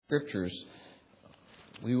Scriptures.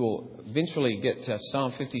 We will eventually get to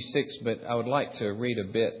Psalm 56, but I would like to read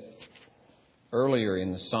a bit earlier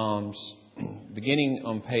in the Psalms, beginning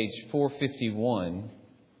on page 451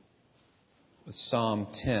 with Psalm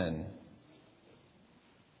 10.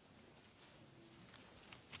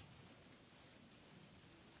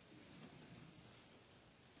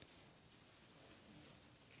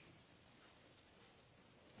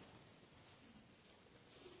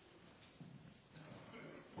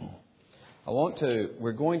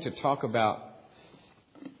 We're going to talk about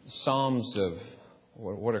Psalms of,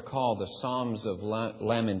 what are called the Psalms of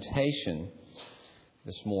Lamentation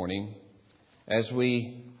this morning, as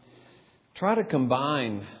we try to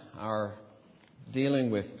combine our dealing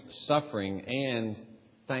with suffering and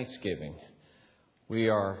thanksgiving. We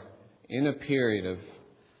are in a period of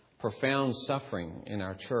profound suffering in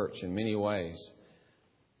our church in many ways.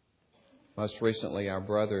 Most recently, our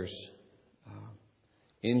brother's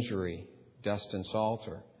injury, Dustin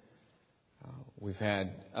Salter. We've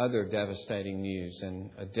had other devastating news and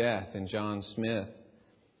a death in John Smith.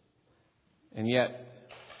 And yet,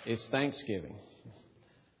 it's Thanksgiving.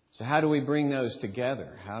 So how do we bring those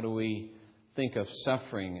together? How do we think of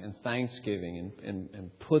suffering and thanksgiving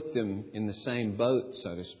and put them in the same boat,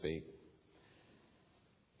 so to speak?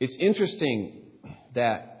 It's interesting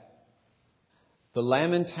that the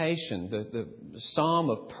lamentation, the psalm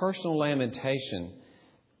of personal lamentation,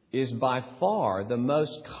 is by far the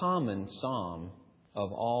most common psalm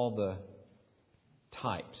of all the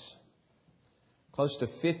types. Close to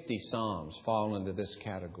 50 psalms fall into this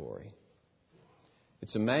category.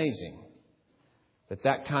 It's amazing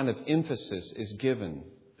that kind of emphasis is given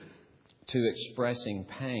to expressing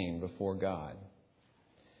pain before God.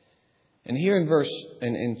 And here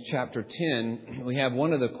in chapter 10, we have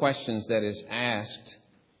one of the questions that is asked,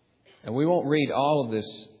 and we won't read all of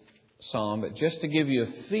this psalm, but just to give you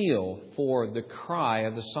a feel for the cry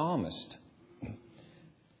of the psalmist.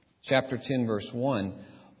 Chapter 10, verse 1.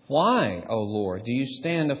 Why, O Lord, do you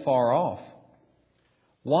stand afar off?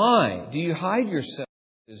 Why do you hide yourself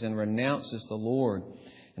and renounces the Lord?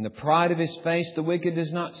 In the pride of his face, the wicked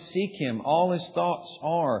does not seek him. All his thoughts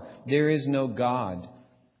are, there is no God.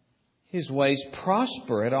 His ways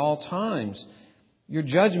prosper at all times. Your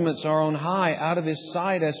judgments are on high, out of his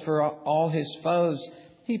sight. As for all his foes,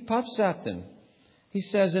 he puffs at them. He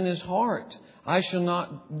says in his heart, I shall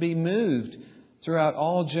not be moved. Throughout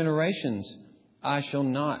all generations, I shall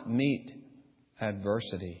not meet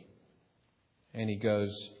adversity. And he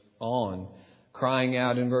goes on, crying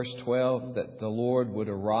out in verse 12 that the Lord would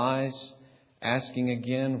arise, asking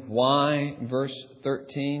again, why? Verse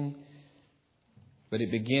 13. But it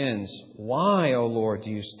begins, why, O Lord, do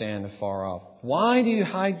you stand afar off? Why do you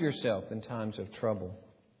hide yourself in times of trouble?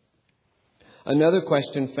 Another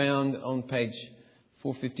question found on page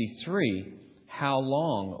 453, how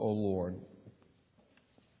long, O Lord?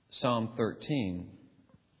 Psalm 13.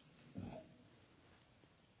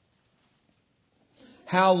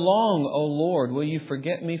 How long, O Lord, will you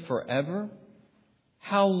forget me forever?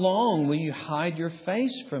 How long will you hide your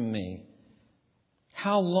face from me?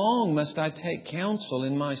 How long must I take counsel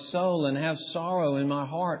in my soul and have sorrow in my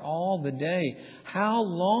heart all the day? How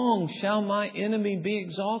long shall my enemy be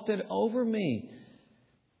exalted over me?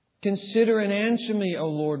 Consider and answer me, O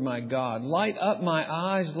Lord my God. Light up my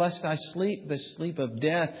eyes, lest I sleep the sleep of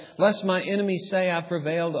death. Lest my enemies say I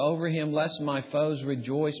prevailed over him. Lest my foes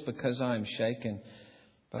rejoice because I am shaken.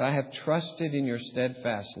 But I have trusted in your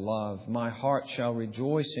steadfast love. My heart shall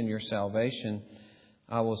rejoice in your salvation.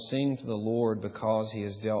 I will sing to the Lord because he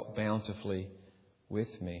has dealt bountifully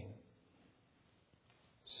with me.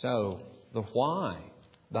 So, the why,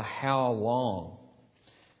 the how long.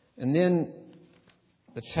 And then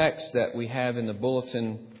the text that we have in the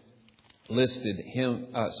bulletin listed,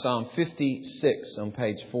 Psalm 56 on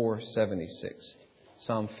page 476.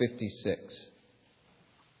 Psalm 56.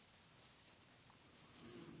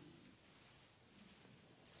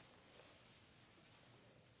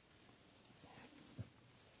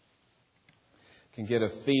 Can get a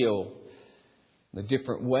feel the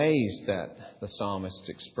different ways that the psalmists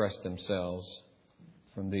express themselves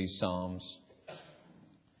from these psalms.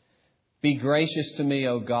 Be gracious to me,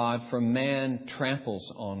 O God, for man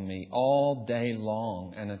tramples on me all day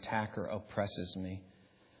long. An attacker oppresses me.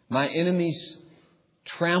 My enemies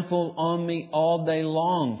trample on me all day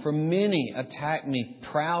long, for many attack me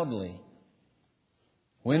proudly.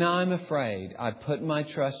 When I'm afraid, I put my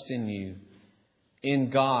trust in you.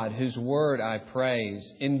 In God, whose word I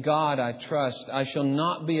praise. In God I trust. I shall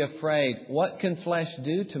not be afraid. What can flesh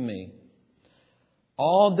do to me?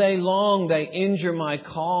 All day long they injure my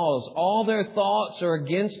cause. All their thoughts are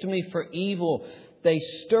against me for evil. They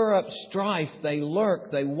stir up strife. They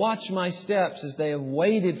lurk. They watch my steps as they have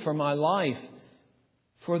waited for my life.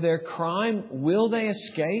 For their crime, will they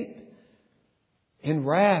escape? In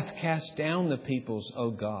wrath, cast down the peoples,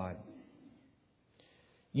 O God.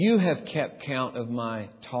 You have kept count of my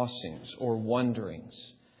tossings or wanderings.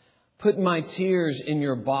 Put my tears in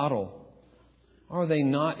your bottle. Are they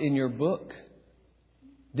not in your book?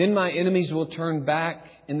 Then my enemies will turn back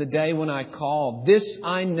in the day when I call. This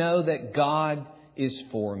I know, that God is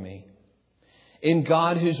for me. In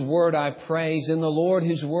God whose word I praise, in the Lord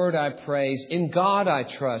whose word I praise, in God I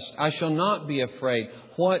trust. I shall not be afraid.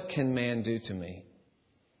 What can man do to me?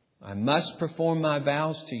 I must perform my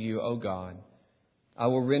vows to you, O God. I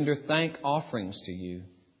will render thank offerings to you.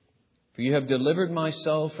 For you have delivered my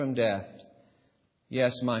soul from death,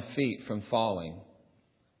 yes, my feet from falling,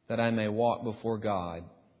 that I may walk before God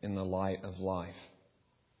in the light of life.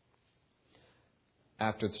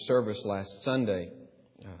 After the service last Sunday,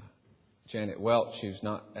 Janet Welch, who's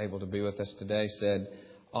not able to be with us today, said,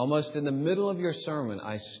 almost in the middle of your sermon,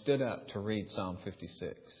 I stood up to read Psalm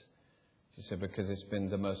 56. She said, because it's been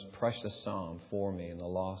the most precious psalm for me in the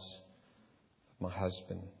loss of my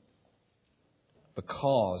husband.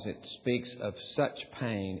 Because it speaks of such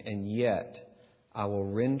pain, and yet I will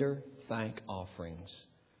render thank offerings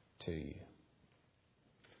to you.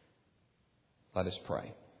 Let us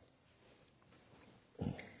pray.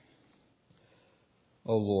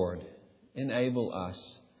 O Lord, enable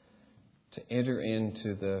us to enter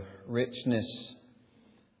into the richness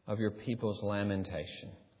of your people's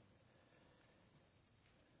lamentation.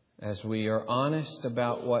 As we are honest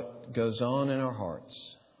about what goes on in our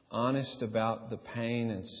hearts, honest about the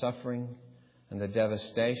pain and suffering and the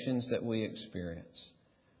devastations that we experience.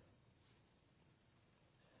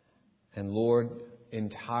 And Lord,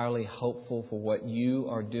 entirely hopeful for what you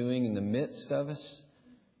are doing in the midst of us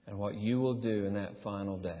and what you will do in that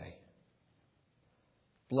final day.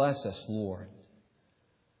 Bless us, Lord,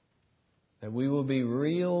 that we will be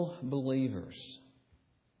real believers,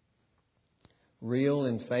 real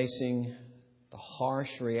in facing the harsh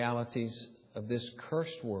realities of this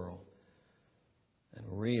cursed world, and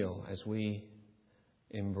real as we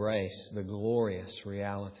embrace the glorious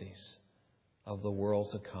realities of the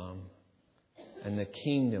world to come and the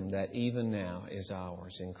kingdom that even now is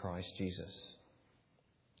ours in Christ Jesus.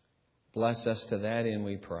 Bless us to that end,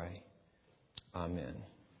 we pray. Amen.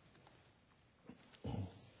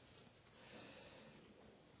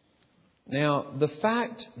 Now, the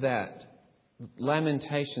fact that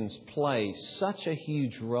Lamentations plays such a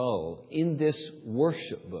huge role in this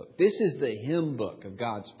worship book. This is the hymn book of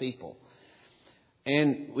God's people.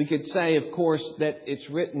 And we could say, of course, that it's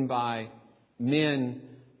written by men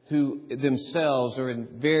who themselves are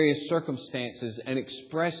in various circumstances and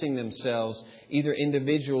expressing themselves either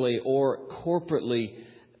individually or corporately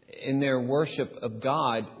in their worship of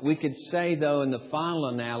God. We could say, though, in the final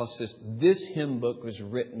analysis, this hymn book was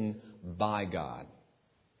written by God.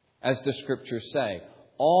 As the Scriptures say,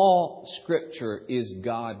 all Scripture is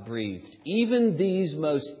God-breathed. Even these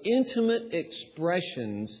most intimate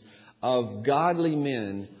expressions of godly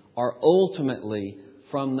men are ultimately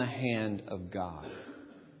from the hand of God.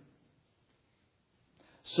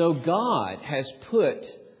 So God has put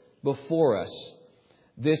before us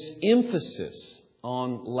this emphasis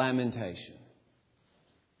on lamentation.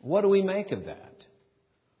 What do we make of that?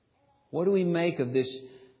 What do we make of this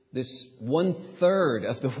 1/3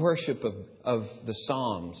 of the worship of the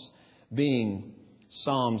Psalms being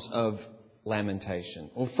Psalms of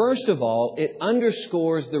lamentation? Well, first of all, it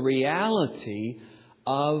underscores the reality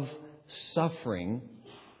of suffering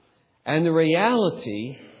and the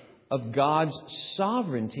reality of God's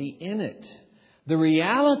sovereignty in it. The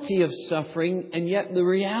reality of suffering and yet the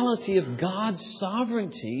reality of God's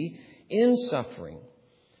sovereignty in suffering.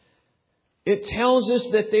 It tells us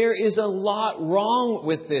that there is a lot wrong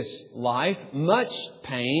with this life. Much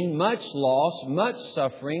pain, much loss, much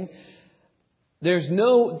suffering.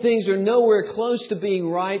 Things are nowhere close to being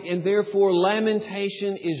right, and therefore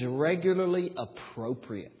lamentation is regularly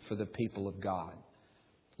appropriate for the people of God.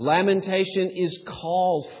 Lamentation is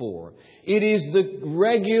called for. It is the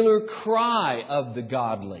regular cry of the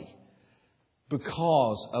godly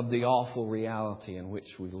because of the awful reality in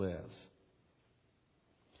which we live.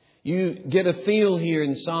 You get a feel here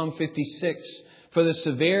in Psalm 56 for the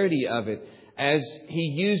severity of it as he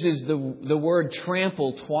uses the word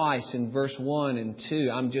trample twice in verse 1 and 2.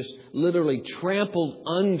 I'm just literally trampled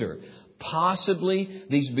under. Possibly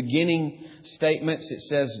these beginning statements, it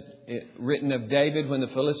says, written of David when the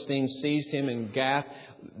Philistines seized him in Gath.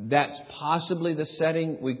 That's possibly the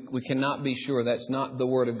setting. We cannot be sure. That's not the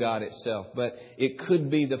Word of God itself. But it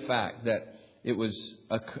could be the fact that it was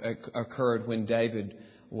occurred when David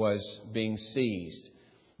was being seized.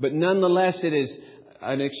 But nonetheless, it is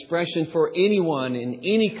an expression for anyone in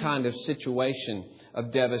any kind of situation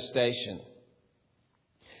of devastation.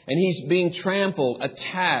 And he's being trampled,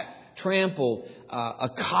 attacked,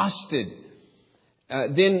 accosted.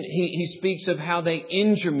 Then he speaks of how they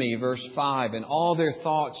injure me, verse 5, and all their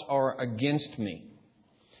thoughts are against me.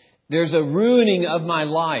 There's a ruining of my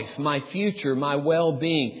life, my future, my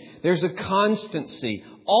well-being. There's a constancy.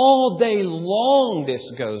 All day long this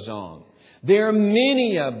goes on. There are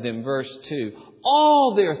many of them, verse 2.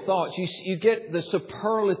 All their thoughts. You get the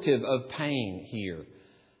superlative of pain here.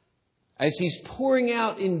 As he's pouring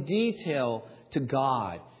out in detail to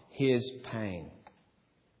God his pain.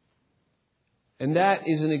 And that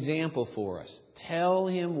is an example for us. Tell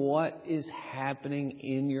Him what is happening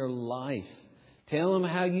in your life. Tell Him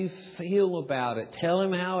how you feel about it. Tell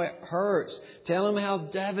Him how it hurts. Tell Him how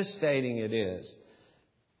devastating it is.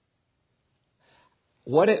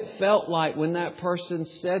 What it felt like when that person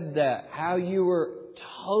said that. How you were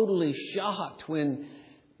totally shocked when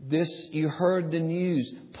you heard the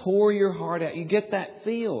news. Pour your heart out. You get that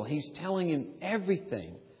feel. He's telling him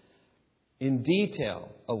everything in detail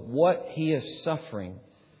of what he is suffering.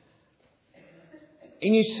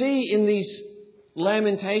 And you see in these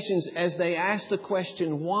Lamentations, as they ask the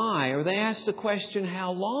question why, or they ask the question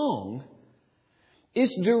how long,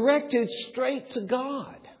 it's directed straight to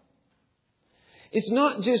God. It's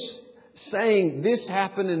not just saying this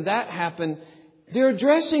happened and that happened. They're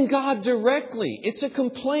addressing God directly. It's a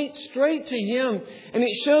complaint straight to Him. And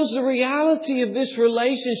it shows the reality of this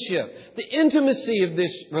relationship, the intimacy of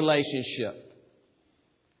this relationship.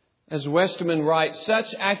 As Westerman writes,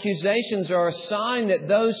 such accusations are a sign that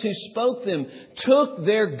those who spoke them took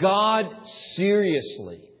their God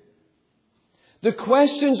seriously. The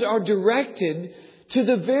questions are directed to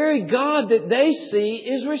the very God that they see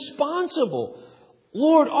is responsible.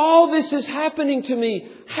 Lord, all this is happening to me.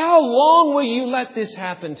 How long will you let this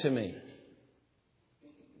happen to me?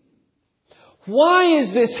 Why is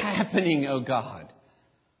this happening, O God?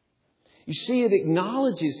 You see, it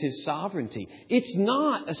acknowledges His sovereignty. It's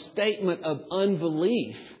not a statement of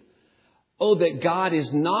unbelief. Oh, that God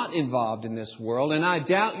is not involved in this world, and I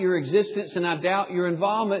doubt your existence and I doubt your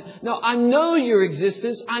involvement. No, I know your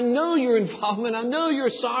existence. I know your involvement. I know your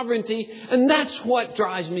sovereignty. And that's what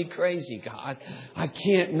drives me crazy, God. I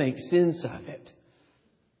can't make sense of it.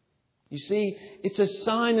 You see, it's a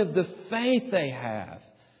sign of the faith they have.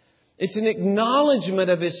 It's an acknowledgement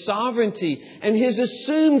of His sovereignty and His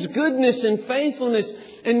assumed goodness and faithfulness.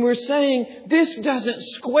 And we're saying, this doesn't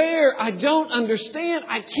square. I don't understand.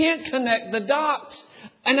 I can't connect the dots.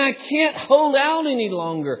 And I can't hold out any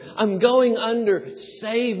longer. I'm going under.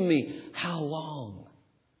 Save me. How long?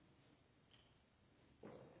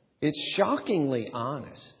 It's shockingly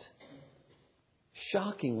honest.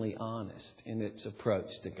 Shockingly honest in its approach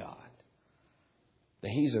to God.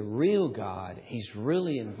 That He's a real God. He's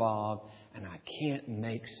really involved. And I can't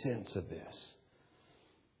make sense of this.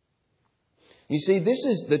 You see, this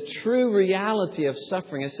is the true reality of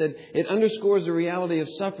suffering. I said it underscores the reality of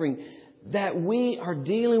suffering. That we are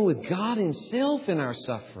dealing with God Himself in our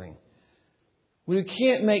suffering. We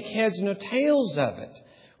can't make heads nor tails of it.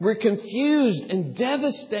 We're confused and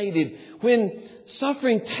devastated when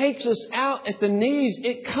suffering takes us out at the knees.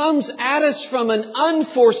 It comes at us from an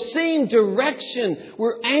unforeseen direction.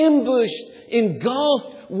 We're ambushed,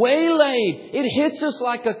 engulfed, waylaid. It hits us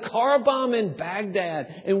like a car bomb in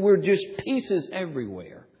Baghdad, and we're just pieces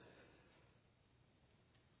everywhere.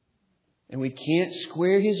 And we can't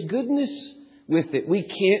square His goodness with it. We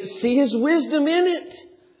can't see His wisdom in it.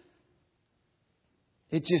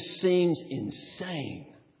 It just seems insane.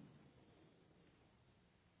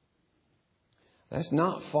 That's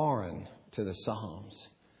not foreign to the Psalms.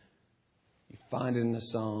 You find it in the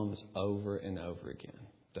Psalms over and over again.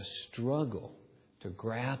 The struggle to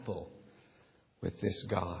grapple with this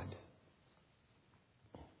God.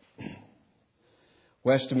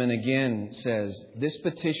 Westerman again says, this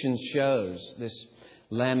petition shows, this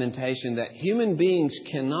lamentation, that human beings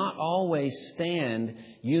cannot always stand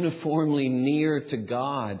uniformly near to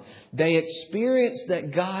God. They experience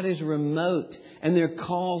that God is remote, and their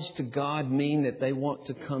calls to God mean that they want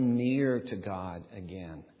to come near to God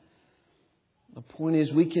again. The point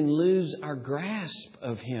is, we can lose our grasp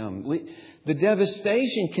of Him. The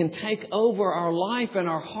devastation can take over our life and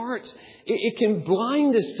our hearts. It can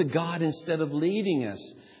blind us to God instead of leading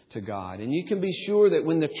us to God. And you can be sure that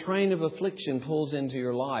when the train of affliction pulls into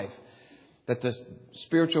your life, that the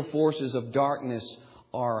spiritual forces of darkness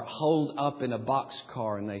are holed up in a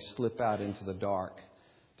boxcar and they slip out into the dark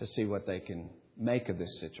to see what they can make of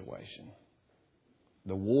this situation.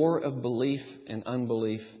 The war of belief and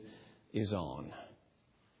unbelief is on.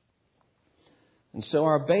 And so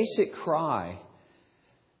our basic cry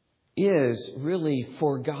is really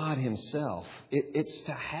for God Himself. It's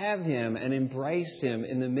to have Him and embrace Him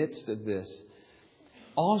in the midst of this.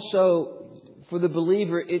 Also, for the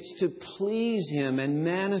believer, it's to please Him and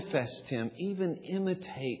manifest Him, even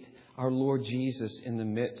imitate our Lord Jesus in the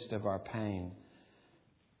midst of our pain.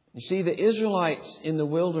 You see, the Israelites in the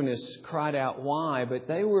wilderness cried out, why? But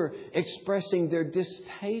they were expressing their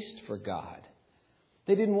distaste for God.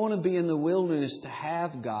 They didn't want to be in the wilderness to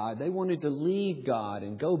have God. They wanted to leave God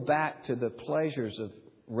and go back to the pleasures of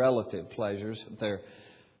relative pleasures of their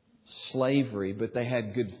slavery, but they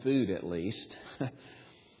had good food at least,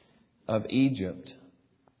 of Egypt.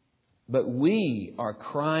 But we are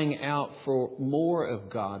crying out for more of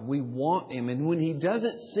God. We want Him. And when He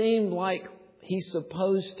doesn't seem like He's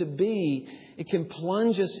supposed to be, it can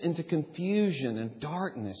plunge us into confusion and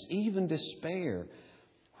darkness, even despair.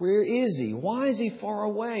 Where is He? Why is He far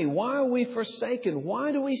away? Why are we forsaken?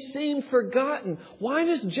 Why do we seem forgotten? Why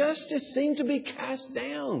does justice seem to be cast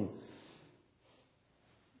down?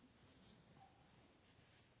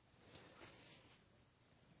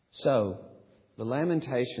 So, the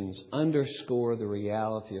Lamentations underscore the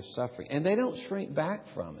reality of suffering, and they don't shrink back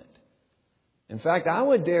from it. In fact, I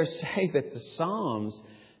would dare say that the Psalms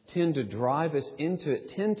tend to drive us into it,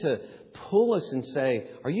 tend to pull us and say,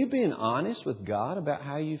 are you being honest with God about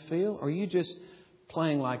how you feel? Or are you just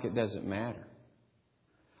playing like it doesn't matter?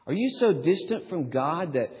 Are you so distant from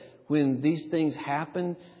God that when these things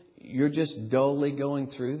happen, you're just dully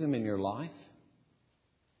going through them in your life?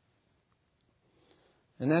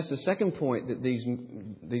 And that's the second point, that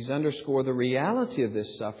these underscore the reality of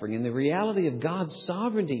this suffering and the reality of God's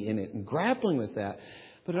sovereignty in it and grappling with that.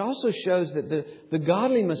 But it also shows that the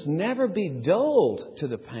godly must never be dulled to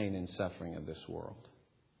the pain and suffering of this world.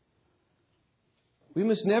 We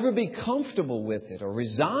must never be comfortable with it or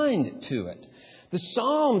resigned to it. The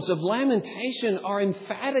Psalms of lamentation are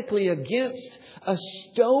emphatically against a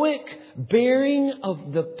stoic bearing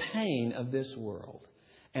of the pain of this world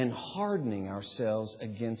and hardening ourselves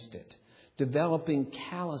against it, developing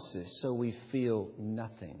calluses so we feel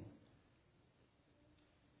nothing.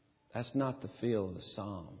 That's not the feel of the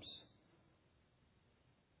Psalms.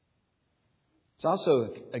 It's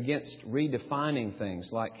also against redefining things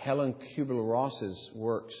like Helen Kubler-Ross's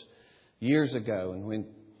works years ago, and when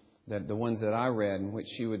the ones that I read, in which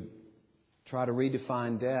she would try to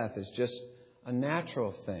redefine death as just a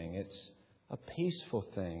natural thing. It's a peaceful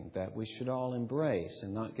thing that we should all embrace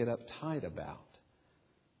and not get uptight about.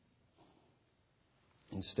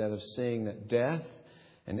 Instead of seeing that death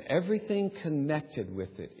and everything connected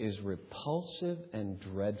with it is repulsive and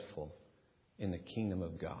dreadful in the kingdom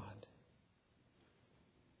of God.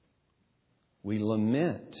 We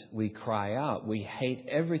lament, we cry out, we hate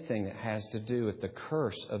everything that has to do with the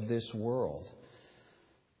curse of this world.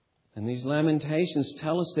 And these lamentations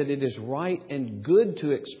tell us that it is right and good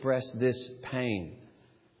to express this pain.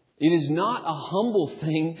 It is not a humble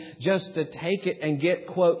thing just to take it and get,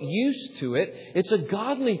 quote, used to it. It's a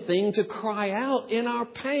godly thing to cry out in our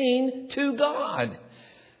pain to God.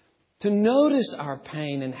 To notice our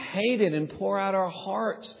pain and hate it and pour out our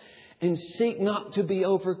hearts and seek not to be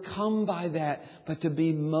overcome by that, but to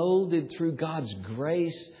be molded through God's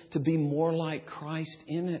grace to be more like Christ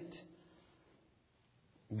in it.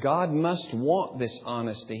 God must want this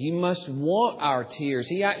honesty. He must want our tears.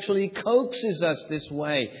 He actually coaxes us this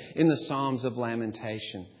way in the Psalms of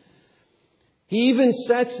Lamentation. He even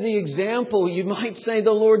sets the example. You might say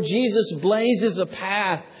the Lord Jesus blazes a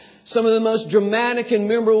path. Some of the most dramatic and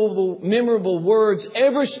memorable words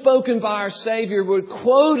ever spoken by our Savior were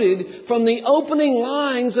quoted from the opening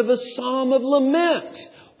lines of a psalm of lament.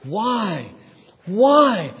 Why?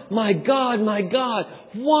 Why, my God,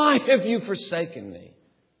 why have you forsaken me?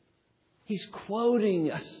 He's quoting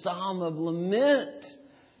a psalm of lament.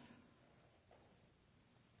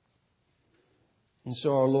 And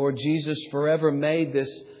so our Lord Jesus forever made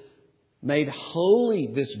holy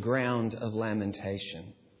this ground of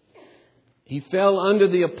lamentation. He fell under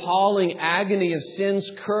the appalling agony of sin's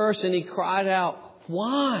curse and He cried out,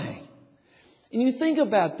 why? And you think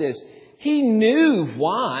about this. He knew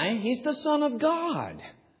why. He's the Son of God.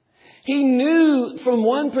 He knew from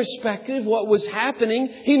one perspective what was happening.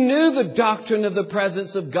 He knew the doctrine of the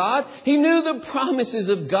presence of God. He knew the promises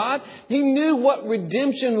of God. He knew what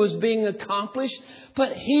redemption was being accomplished.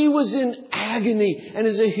 But He was in agony and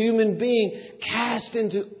as a human being cast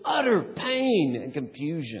into utter pain and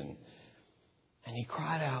confusion. And He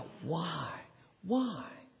cried out, why? Why?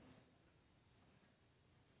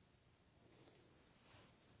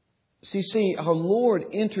 See, our Lord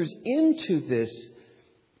enters into this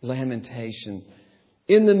lamentation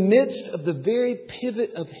in the midst of the very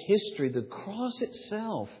pivot of history, the cross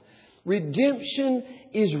itself. Redemption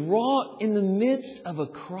is wrought in the midst of a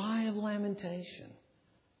cry of lamentation.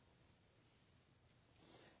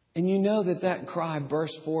 And you know that cry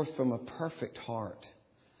burst forth from a perfect heart.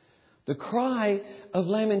 The cry of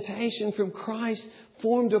lamentation from Christ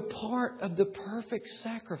formed a part of the perfect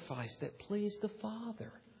sacrifice that pleased the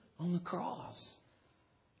Father on the cross.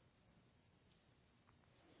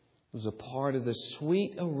 It was a part of the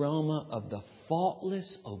sweet aroma of the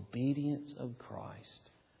faultless obedience of Christ.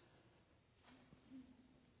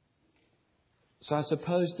 So I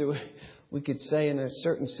suppose that we could say in a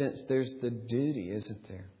certain sense there's the duty, isn't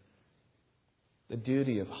there? The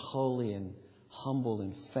duty of holy and humble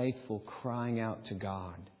and faithful crying out to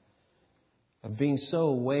God. Of being so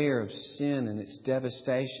aware of sin and its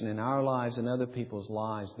devastation in our lives and other people's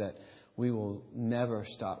lives that we will never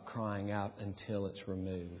stop crying out until it's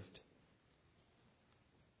removed.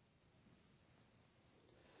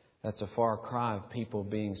 That's a far cry of people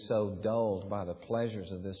being so dulled by the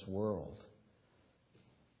pleasures of this world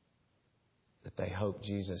that they hope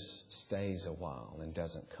Jesus stays a while and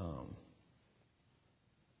doesn't come.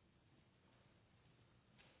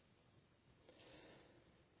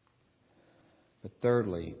 But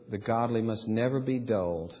thirdly, the godly must never be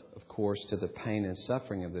dulled, of course, to the pain and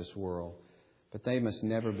suffering of this world, but they must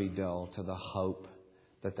never be dulled to the hope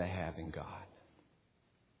that they have in God.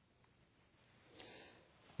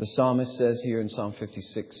 The psalmist says here in Psalm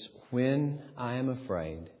 56, "When I am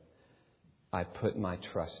afraid, I put my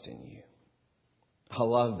trust in you." I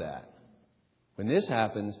love that. When this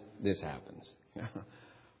happens, this happens.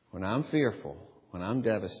 When I'm fearful, when I'm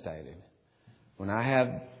devastated, when I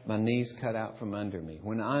have my knees cut out from under me,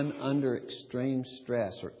 when I'm under extreme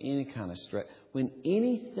stress or any kind of stress, when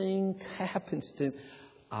anything happens to me,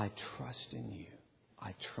 I trust in you.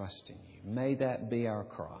 I trust in you. May that be our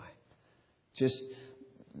cry. Just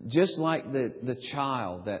like the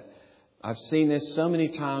child that I've seen this so many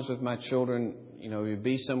times with my children. You know, you'd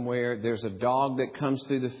be somewhere, there's a dog that comes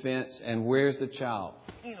through the fence, and where's the child?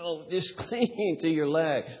 Just clinging to your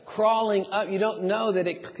leg, crawling up. You don't know that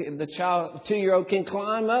the child, 2-year-old, can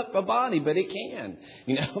climb up a body, but it can.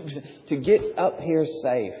 To get up here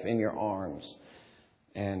safe in your arms.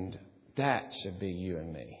 And that should be you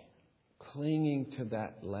and me. Clinging to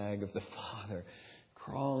that leg of the Father,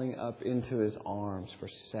 crawling up into His arms for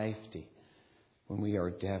safety. When we are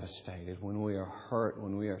devastated, when we are hurt,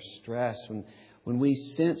 when we are stressed, when we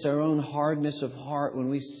sense our own hardness of heart, when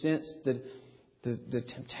we sense the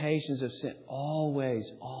temptations of sin,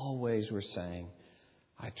 always we're saying,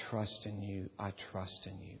 I trust in you, I trust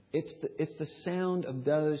in you. It's the sound of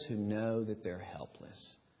those who know that they're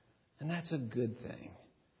helpless. And that's a good thing.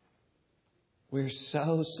 We're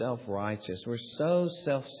so self-righteous. We're so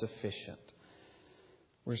self-sufficient.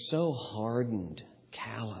 We're so hardened,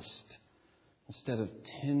 calloused, instead of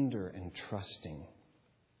tender and trusting.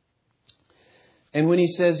 And when he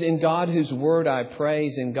says, in God whose word I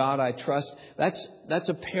praise, in God I trust, that's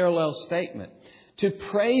a parallel statement. To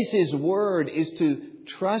praise His word is to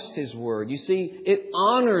trust His word. You see, it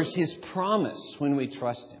honors His promise when we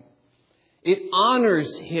trust Him. It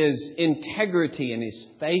honors His integrity and His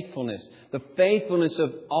faithfulness, the faithfulness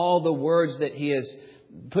of all the words that He has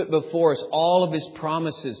put before us, all of His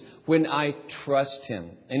promises, when I trust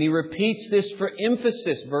Him. And He repeats this for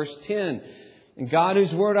emphasis, verse 10. In God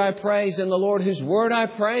whose word I praise, and the Lord whose word I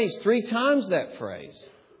praise. 3 times that phrase.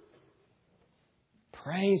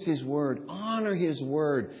 Praise His word. Honor His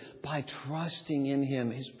word by trusting in Him.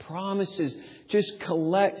 His promises just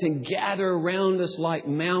collect and gather around us like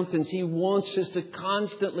mountains. He wants us to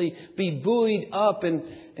constantly be buoyed up and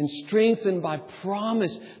strengthened by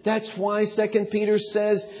promise. That's why 2 Peter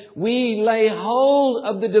says we lay hold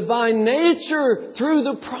of the divine nature through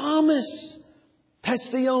the promise. That's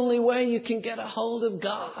the only way you can get a hold of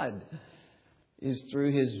God, is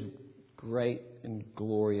through His great and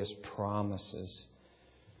glorious promises.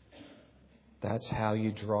 That's how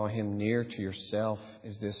you draw Him near to yourself,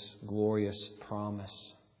 is this glorious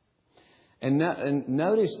promise. And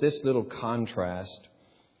notice this little contrast.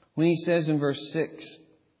 When he says in verse 6,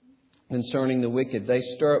 concerning the wicked, they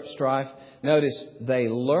stir up strife. Notice, they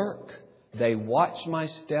lurk, they watch my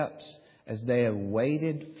steps, as they have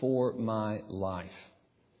waited for my life.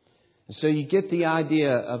 And so you get the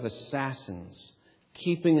idea of assassins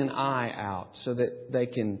keeping an eye out so that they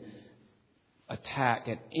can attack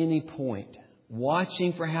at any point,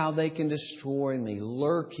 watching for how they can destroy me,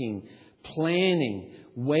 lurking, planning,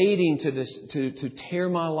 waiting to tear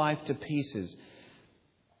my life to pieces.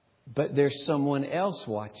 But there's someone else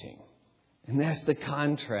watching. And that's the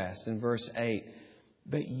contrast in verse 8.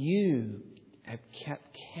 But you have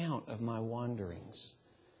kept count of my wanderings.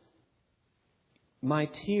 My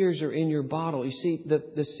tears are in your bottle. You see,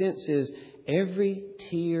 the sense is every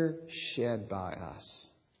tear shed by us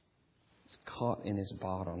is caught in His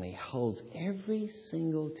bottle. And He holds every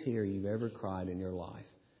single tear you've ever cried in your life.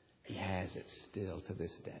 He has it still to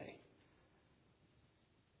this day.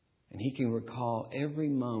 And He can recall every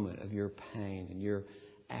moment of your pain and your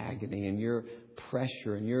agony and your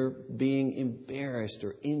pressure and your being embarrassed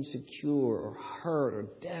or insecure or hurt or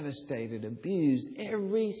devastated, abused.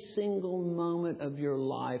 Every single moment of your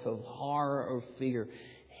life of horror or fear,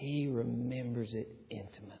 He remembers it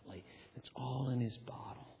intimately. It's all in His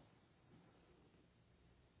bottle.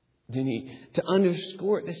 Then to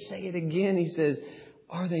underscore it, to say it again, He says,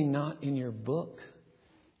 are they not in your book?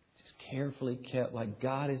 Just carefully kept, like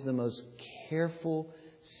God is the most careful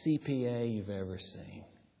CPA you've ever seen.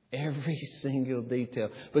 Every single detail.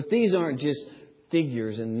 But these aren't just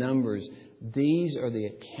figures and numbers. These are the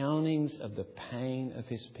accountings of the pain of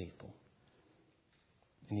His people.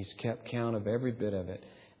 And He's kept count of every bit of it.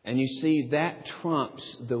 And you see, that trumps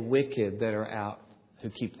the wicked that are out who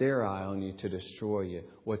keep their eye on you to destroy you.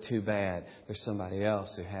 Well, too bad. There's somebody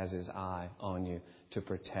else who has His eye on you to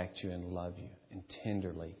protect you and love you and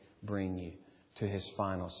tenderly bring you to His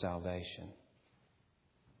final salvation.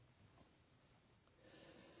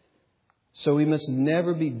 So we must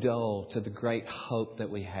never be dull to the great hope that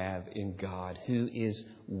we have in God who is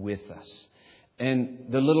with us. And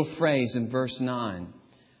the little phrase in verse 9,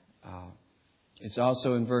 it's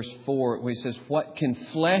also in verse 4 where He says, what can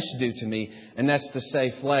flesh do to me? And that's to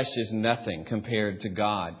say flesh is nothing compared to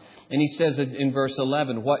God. And He says in verse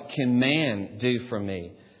 11, what can man do for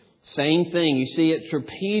me? Same thing. You see, it's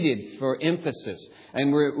repeated for emphasis.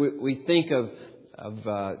 And we think of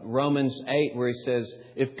Romans 8 where He says,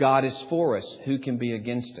 if God is for us, who can be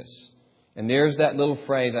against us? And there's that little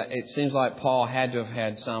phrase. It seems like Paul had to have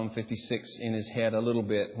had Psalm 56 in his head a little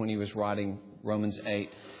bit when he was writing Romans 8.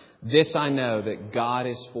 This I know, that God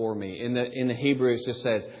is for me. In the Hebrew it just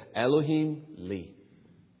says, Elohim li.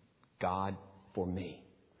 God for me.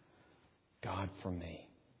 God for me.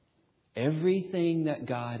 Everything that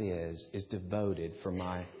God is devoted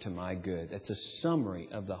to my good. That's a summary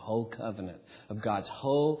of the whole covenant, of God's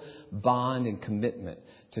whole bond and commitment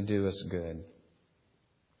to do us good.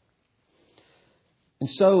 And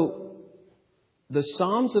so, the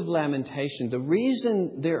Psalms of Lamentation, the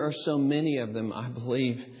reason there are so many of them, I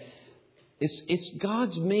believe, it's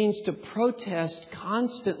God's means to protest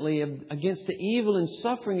constantly against the evil and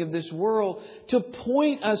suffering of this world, to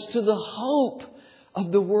point us to the hope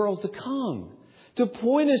of the world to come, to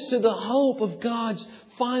point us to the hope of God's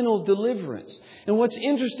final deliverance. And what's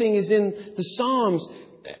interesting is in the Psalms,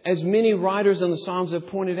 as many writers on the Psalms have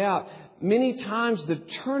pointed out, many times the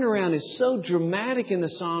turnaround is so dramatic in the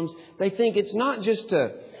Psalms, they think it's not just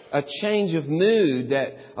a change of mood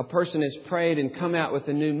that a person has prayed and come out with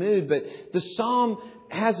a new mood, but the Psalm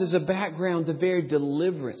has as a background the very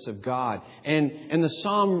deliverance of God. And the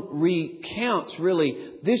Psalm recounts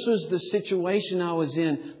really, this was the situation I was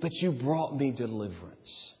in, but you brought me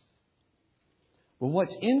deliverance. Well,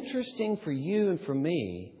 what's interesting for you and for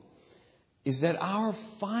me is that our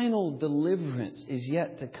final deliverance is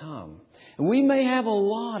yet to come. And we may have a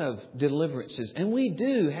lot of deliverances, and we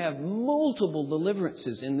do have multiple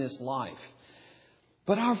deliverances in this life.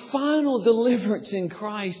 But our final deliverance in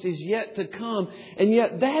Christ is yet to come. And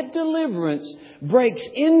yet that deliverance breaks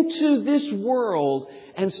into this world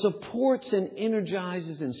and supports and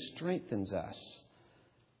energizes and strengthens us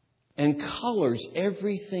and colors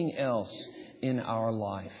everything else in our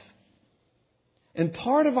life. And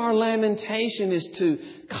part of our lamentation is to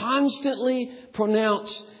constantly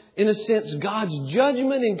pronounce, in a sense, God's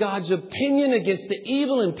judgment and God's opinion against the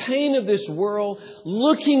evil and pain of this world,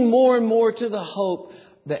 looking more and more to the hope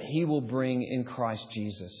that He will bring in Christ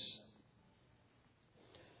Jesus.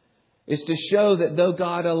 It's to show that though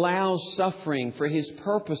God allows suffering for His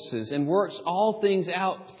purposes and works all things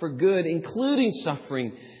out for good, including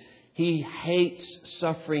suffering, He hates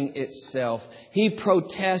suffering itself. He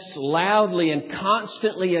protests loudly and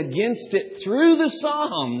constantly against it through the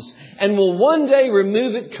Psalms and will one day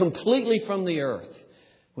remove it completely from the earth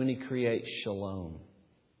when He creates shalom.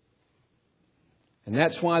 And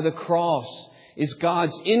that's why the cross is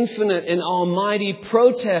God's infinite and almighty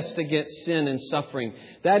protest against sin and suffering.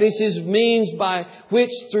 That is His means by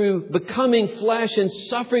which, through becoming flesh and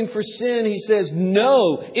suffering for sin, He says,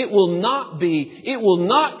 no, it will not be. It will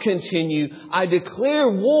not continue. I declare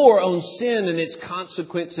war on sin and its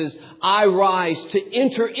consequences. I rise to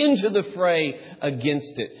enter into the fray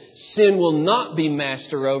against it. Sin will not be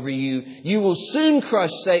master over you. You will soon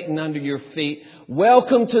crush Satan under your feet.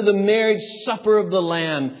 Welcome to the marriage supper of the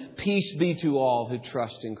Lamb. Peace be to all who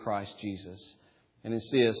trust in Christ Jesus. And in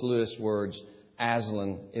C.S. Lewis' words,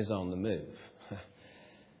 Aslan is on the move.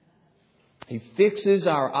 He fixes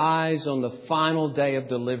our eyes on the final day of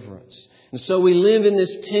deliverance. And so we live in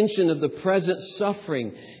this tension of the present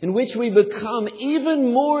suffering in which we become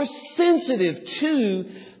even more sensitive to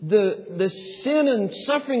the sin and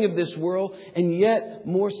suffering of this world, and yet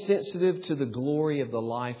more sensitive to the glory of the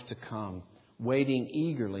life to come, waiting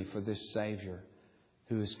eagerly for this Savior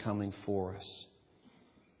who is coming for us.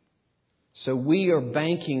 So we are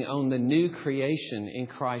banking on the new creation in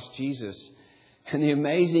Christ Jesus. And the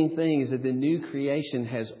amazing thing is that the new creation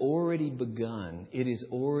has already begun. It is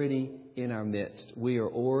already in our midst. We are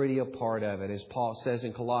already a part of it. As Paul says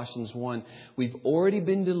in Colossians 1, we've already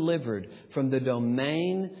been delivered from the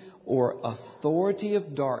domain or authority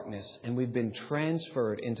of darkness, and we've been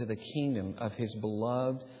transferred into the kingdom of His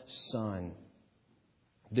beloved Son.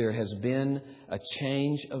 There has been a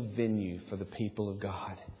change of venue for the people of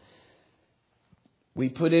God. We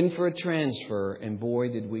put in for a transfer, and boy,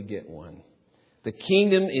 did we get one. The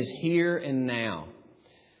kingdom is here and now.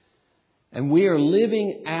 And we are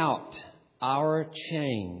living out our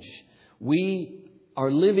change. We are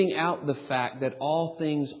living out the fact that all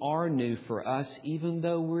things are new for us, even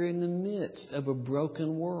though we're in the midst of a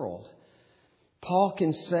broken world. Paul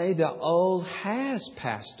can say the old has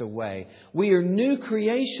passed away. We are new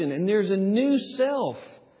creation and there's a new self.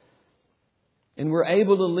 And we're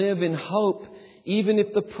able to live in hope even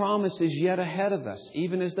if the promise is yet ahead of us,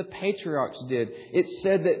 even as the patriarchs did. It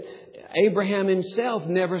said that Abraham himself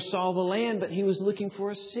never saw the land, but he was looking for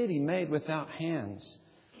a city made without hands.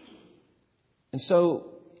 And so,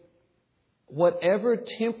 whatever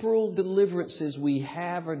temporal deliverances we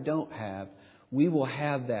have or don't have, we will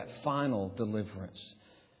have that final deliverance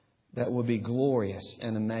that will be glorious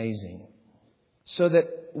and amazing. So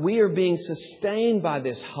that we are being sustained by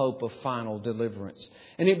this hope of final deliverance.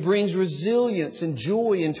 And it brings resilience and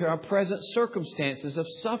joy into our present circumstances of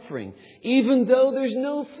suffering, even though there's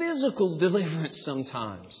no physical deliverance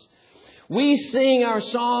sometimes. We sing our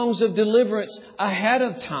songs of deliverance ahead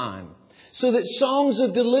of time, so that songs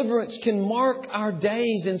of deliverance can mark our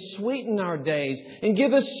days and sweeten our days and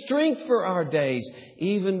give us strength for our days,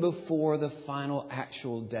 even before the final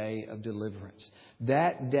actual day of deliverance.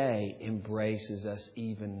 That day embraces us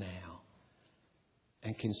even now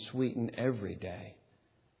and can sweeten every day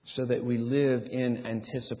so that we live in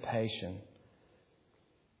anticipation.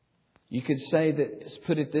 You could say that, let's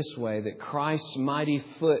put it this way, that Christ's mighty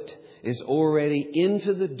foot is already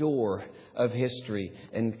into the door of history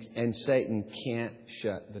and Satan can't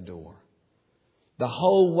shut the door. The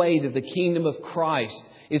whole weight of the kingdom of Christ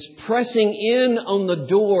is pressing in on the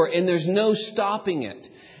door and there's no stopping it.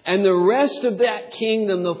 And the rest of that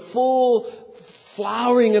kingdom, the full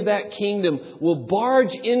flowering of that kingdom, will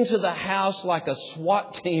barge into the house like a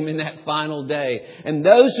SWAT team in that final day. And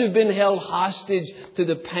those who've been held hostage to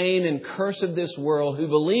the pain and curse of this world, who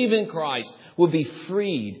believe in Christ, will be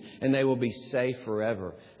freed and they will be safe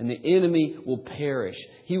forever. And the enemy will perish.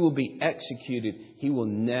 He will be executed. He will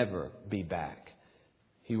never be back.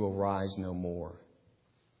 He will rise no more.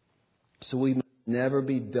 So we must never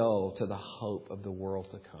be dull to the hope of the world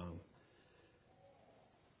to come.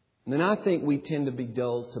 And then I think we tend to be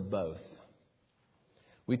dull to both.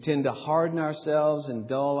 We tend to harden ourselves and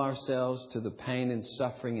dull ourselves to the pain and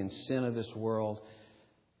suffering and sin of this world,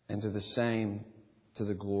 and to the same to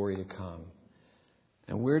the glory to come.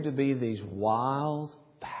 And we're to be these wild,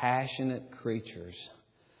 passionate creatures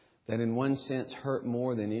that in one sense hurt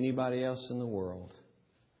more than anybody else in the world,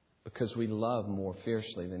 because we love more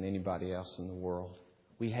fiercely than anybody else in the world.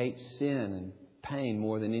 We hate sin and pain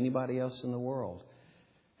more than anybody else in the world.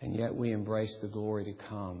 And yet we embrace the glory to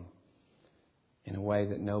come in a way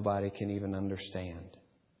that nobody can even understand.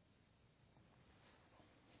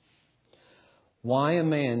 Why a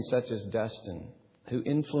man such as Dustin, who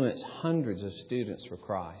influenced hundreds of students for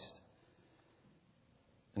Christ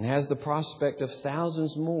and has the prospect of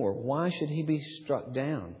thousands more, why should he be struck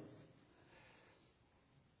down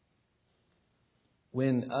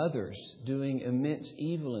when others doing immense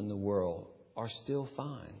evil in the world are still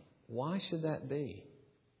fine? Why should that be?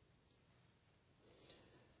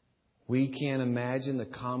 We can't imagine the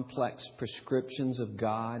complex prescriptions of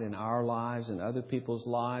God in our lives and other people's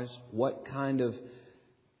lives. What kind of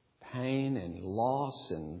pain and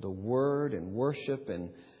loss and the Word and worship and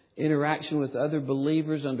interaction with other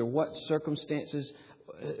believers under what circumstances.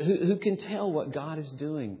 Who can tell what God is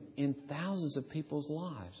doing in thousands of people's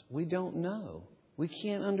lives? We don't know. We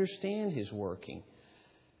can't understand His working.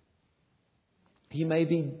 He may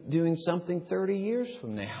be doing something 30 years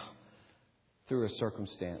from now through a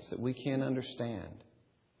circumstance that we can't understand.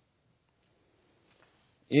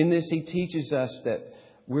 In this, He teaches us that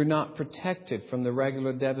we're not protected from the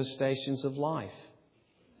regular devastations of life.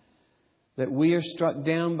 That we are struck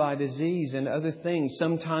down by disease and other things.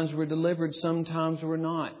 Sometimes we're delivered, sometimes we're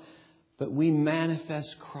not. But we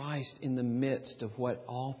manifest Christ in the midst of what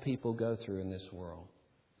all people go through in this world.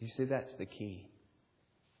 You see, that's the key.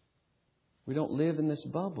 We don't live in this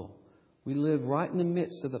bubble. We live right in the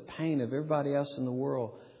midst of the pain of everybody else in the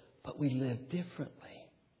world. But we live differently.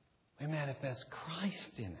 We manifest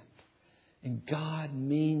Christ in it. And God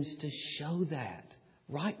means to show that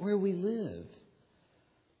right where we live.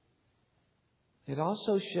 It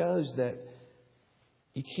also shows that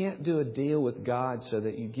you can't do a deal with God so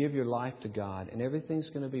that you give your life to God and everything's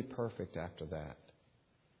going to be perfect after that.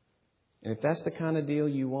 And if that's the kind of deal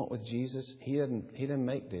you want with Jesus, He doesn't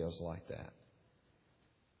make deals like that.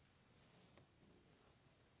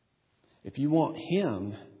 If you want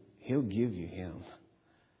Him, He'll give you Him.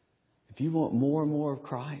 If you want more and more of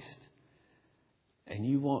Christ and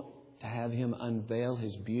you want to have Him unveil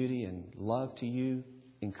His beauty and love to you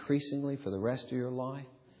increasingly for the rest of your life,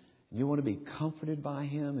 you want to be comforted by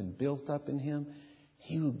Him and built up in Him,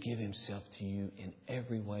 He will give Himself to you in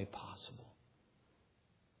every way possible.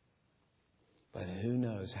 But who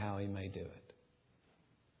knows how He may do it.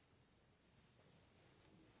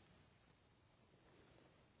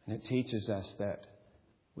 And it teaches us that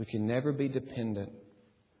we can never be dependent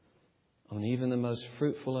on even the most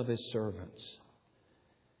fruitful of His servants.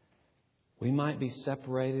 We might be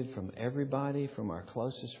separated from everybody, from our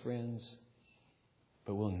closest friends,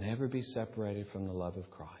 but we'll never be separated from the love of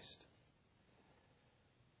Christ.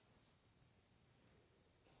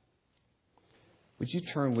 Would you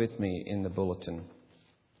turn with me in the bulletin?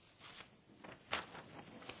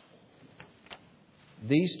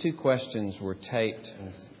 These two questions were taped,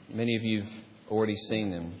 and many of you have already seen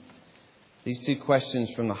them. These two questions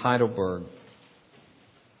from the Heidelberg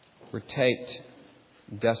were taped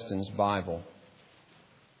in Dustin's Bible.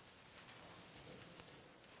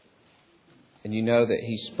 And you know that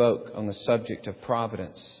he spoke on the subject of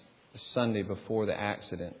providence the Sunday before the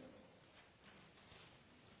accident.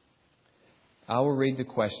 I will read the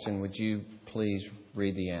question. Would you please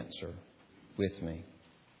read the answer with me?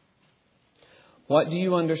 What do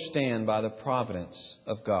you understand by the providence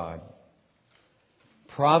of God?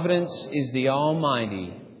 Providence is the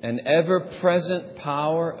almighty and ever-present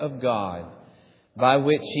power of God, by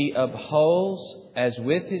which He upholds, as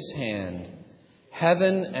with His hand,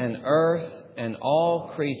 heaven and earth and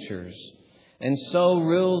all creatures, and so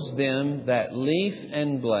rules them that leaf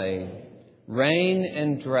and blade, rain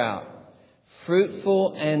and drought,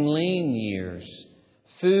 fruitful and lean years,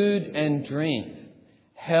 food and drink,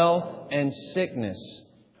 health and sickness,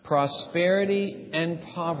 prosperity and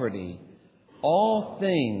poverty, all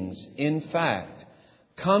things, in fact,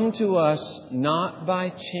 come to us not by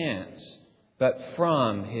chance, but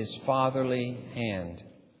from His fatherly hand.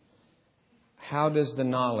 How does the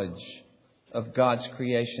knowledge of God's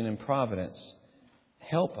creation and providence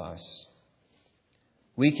help us?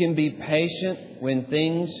 We can be patient when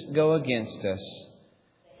things go against us,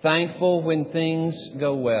 thankful when things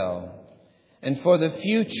go well. And for the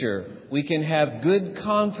future, we can have good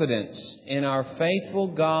confidence in our faithful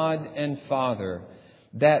God and Father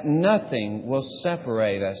that nothing will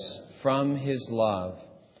separate us from His love.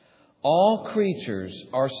 All creatures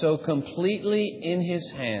are so completely in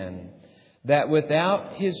His hand that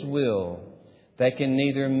without His will, they can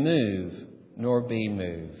neither move nor be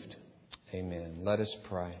moved. Amen. Let us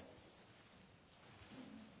pray.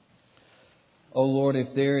 O Lord,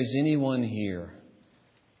 if there is anyone here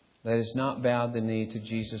that has not bowed the knee to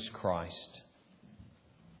Jesus Christ,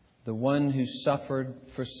 the one who suffered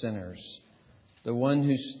for sinners, the one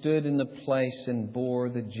who stood in the place and bore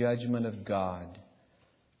the judgment of God,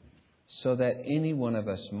 so that any one of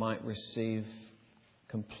us might receive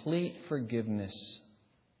complete forgiveness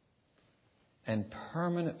and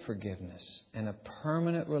permanent forgiveness and a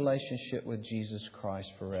permanent relationship with Jesus Christ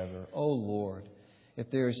forever. Oh Lord,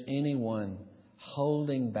 if there is anyone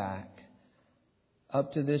holding back,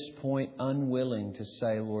 up to this point unwilling to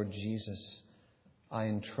say, Lord Jesus, I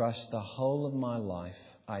entrust the whole of my life,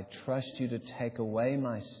 I trust You to take away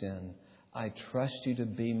my sin. I trust You to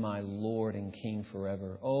be my Lord and King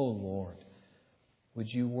forever. Oh Lord, would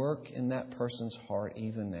You work in that person's heart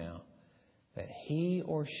even now, that he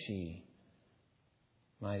or she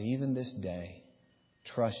might even this day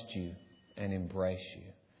trust You and embrace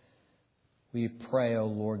You. We pray, O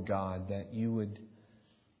Lord God, that You would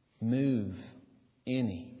move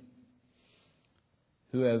any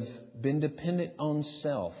who have been dependent on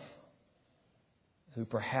self, who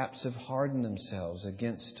perhaps have hardened themselves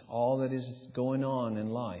against all that is going on in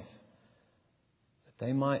life, that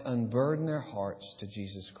they might unburden their hearts to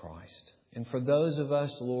Jesus Christ. And for those of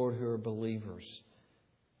us, Lord, who are believers,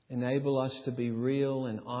 enable us to be real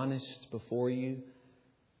and honest before You,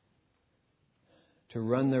 to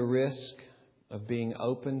run the risk of being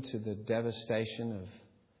open to the devastation of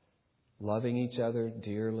loving each other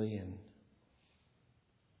dearly and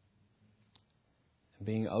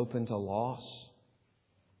being open to loss,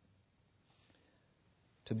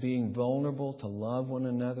 to being vulnerable to love one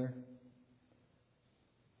another.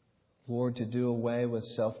 Lord, to do away with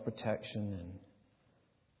self-protection and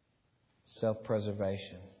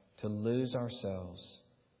self-preservation, to lose ourselves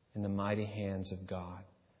in the mighty hands of God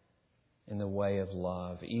in the way of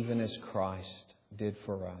love, even as Christ did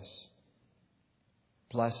for us.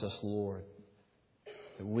 Bless us, Lord,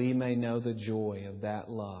 that we may know the joy of that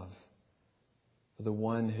love for the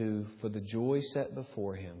one who, for the joy set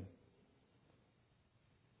before Him,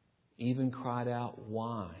 even cried out,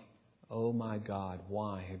 "Why, oh my God,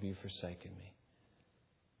 why have You forsaken me?"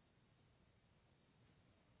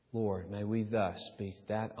 Lord, may we thus be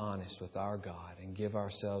that honest with our God and give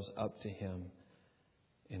ourselves up to Him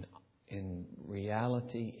in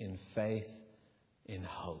reality, in faith, in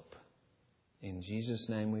hope. In Jesus'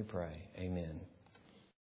 name we pray. Amen.